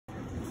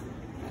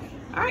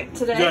All right,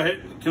 today. Go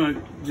ahead.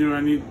 Do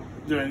I need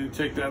to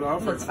take that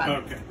off? That's fine.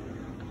 Okay.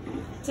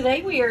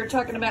 Today we are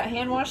talking about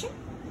hand washing.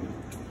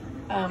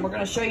 We're going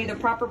to show you the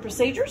proper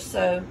procedures.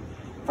 So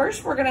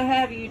first we're going to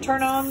have you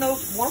turn on the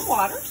warm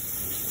water.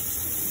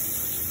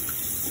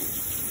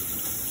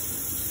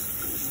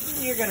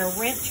 You're going to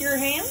rinse your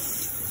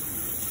hands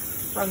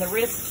from the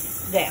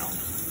wrist down.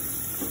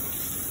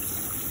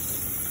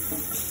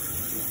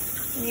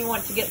 And you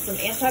want to get some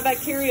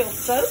antibacterial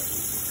soap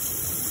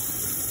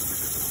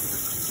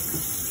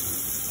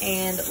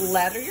and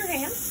lather your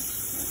hands.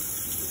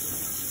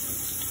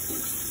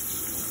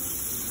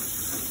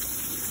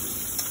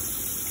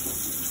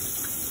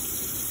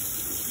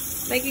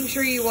 Making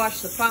sure you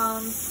wash the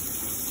palms,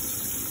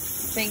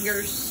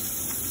 fingers,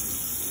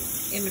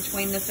 in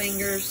between the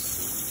fingers,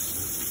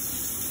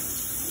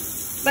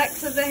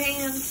 backs of the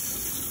hands,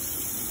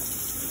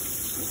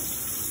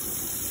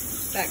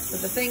 backs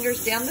of the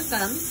fingers, down the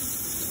thumbs,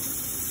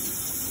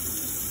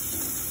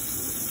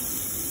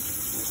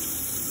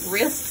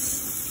 wrists,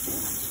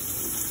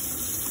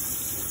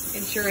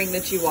 ensuring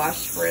that you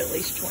wash for at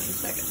least 20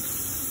 seconds.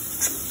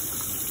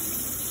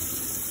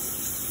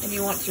 And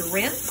you want to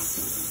rinse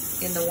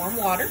in the warm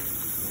water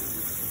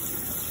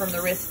from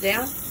the wrist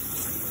down.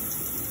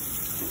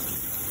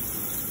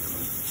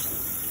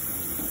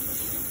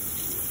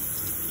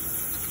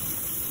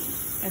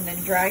 And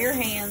then dry your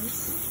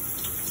hands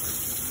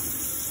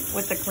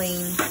with a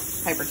clean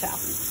paper towel.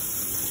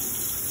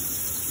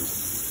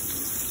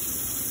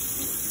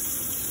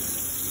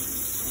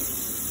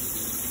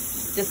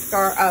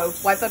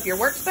 Wipe up your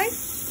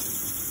workspace.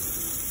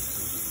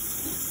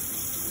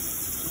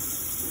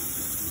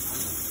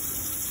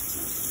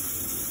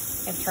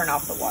 And turn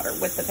off the water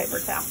with the paper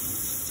towel.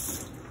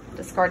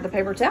 Discard the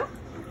paper towel.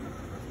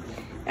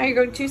 Now you're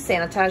going to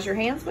sanitize your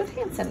hands with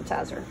hand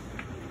sanitizer.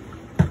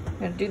 You're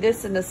going to do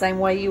this in the same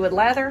way you would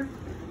lather,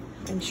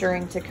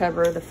 ensuring to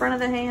cover the front of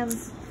the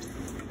hands,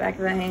 back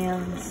of the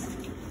hands,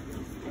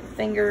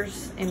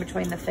 fingers, in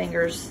between the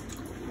fingers,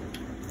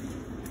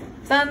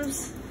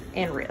 thumbs,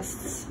 and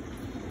wrists.